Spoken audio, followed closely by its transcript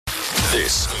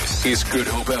This is Good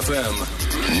Hope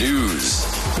FM News.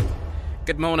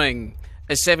 Good morning.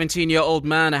 A 17-year-old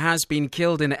man has been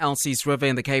killed in Elsies River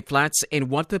in the Cape Flats in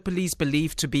what the police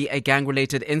believe to be a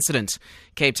gang-related incident.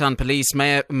 Cape Town police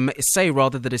say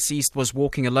the deceased was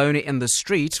walking alone in the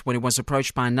street when he was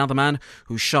approached by another man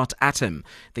who shot at him.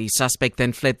 The suspect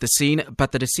then fled the scene,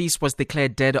 but the deceased was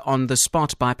declared dead on the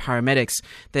spot by paramedics.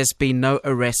 There's been no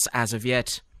arrests as of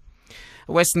yet.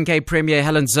 Western Cape Premier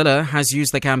Helen Zille has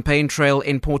used the campaign trail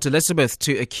in Port Elizabeth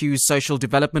to accuse Social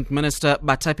Development Minister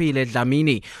Batapile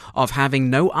Dlamini of having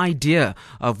no idea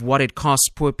of what it costs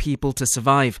poor people to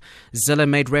survive. Zille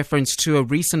made reference to a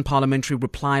recent parliamentary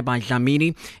reply by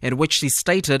Dlamini in which she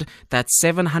stated that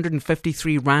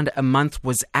 753 rand a month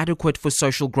was adequate for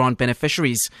social grant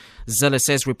beneficiaries. Zille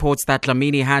says reports that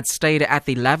Dlamini had stayed at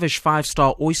the lavish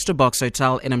five-star Oyster Box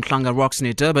Hotel in Umhlanga Rocks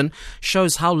near Durban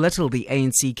shows how little the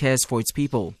ANC cares for its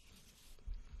people.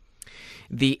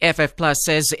 The FF Plus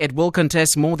says it will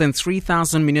contest more than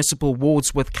 3,000 municipal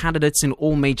wards with candidates in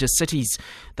all major cities.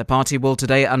 The party will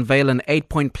today unveil an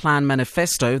 8-point plan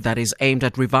manifesto that is aimed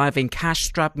at reviving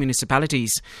cash-strapped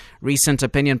municipalities. Recent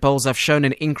opinion polls have shown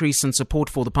an increase in support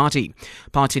for the party.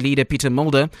 Party leader Peter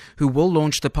Mulder, who will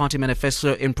launch the party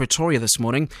manifesto in Pretoria this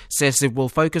morning, says it will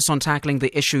focus on tackling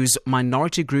the issues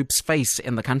minority groups face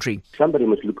in the country. Somebody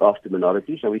must look after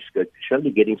minorities, and we're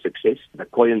surely getting success. The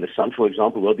Koi and the Sun, for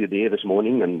example, will be there this morning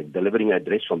and delivering an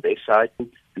address from their side.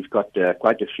 We've got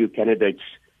quite a few candidates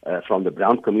from the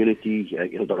Brown community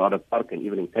in Dorado Park and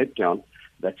even in Cape Town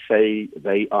that say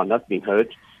they are not being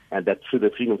heard, and that through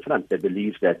the Freedom Front they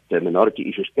believe that minority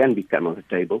issues can become on the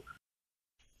table.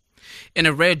 In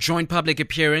a rare joint public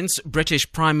appearance,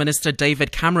 British Prime Minister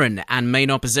David Cameron and main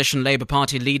opposition Labour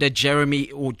Party leader Jeremy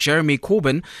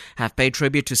Corbyn have paid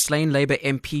tribute to slain Labour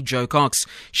MP Jo Cox.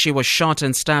 She was shot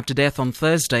and stabbed to death on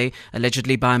Thursday,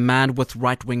 allegedly by a man with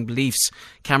right-wing beliefs.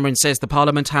 Cameron says the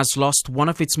Parliament has lost one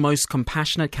of its most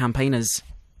compassionate campaigners.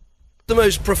 The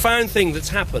most profound thing that's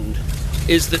happened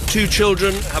is that two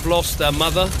children have lost their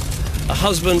mother, a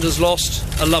husband has lost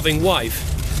a loving wife.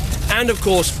 And, of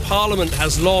course, Parliament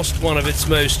has lost one of its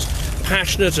most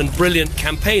passionate and brilliant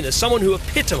campaigners, someone who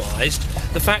epitomised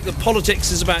the fact that politics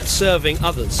is about serving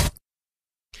others.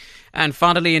 And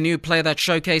finally, a new play that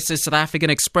showcases South African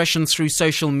expression through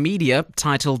social media,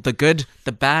 titled The Good,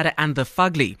 The Bad and The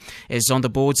Fugly, is on the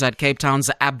boards at Cape Town's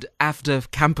AFDA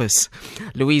campus.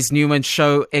 Louise Newman's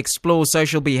show explores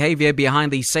social behaviour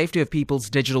behind the safety of people's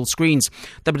digital screens.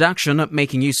 The production,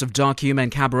 making use of dark humour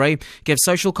and cabaret, gives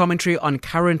social commentary on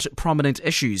current prominent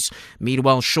issues.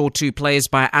 Meanwhile, short two plays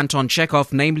by Anton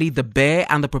Chekhov, namely The Bear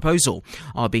and The Proposal,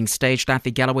 are being staged at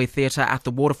the Galloway Theatre at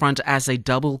the Waterfront as a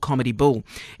double comedy bill.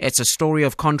 It's a story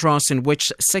of contrast in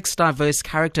which 6 diverse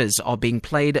characters are being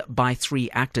played by 3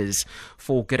 actors.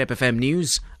 For Good Hope FM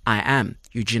News, I am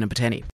Eugenia Pateni.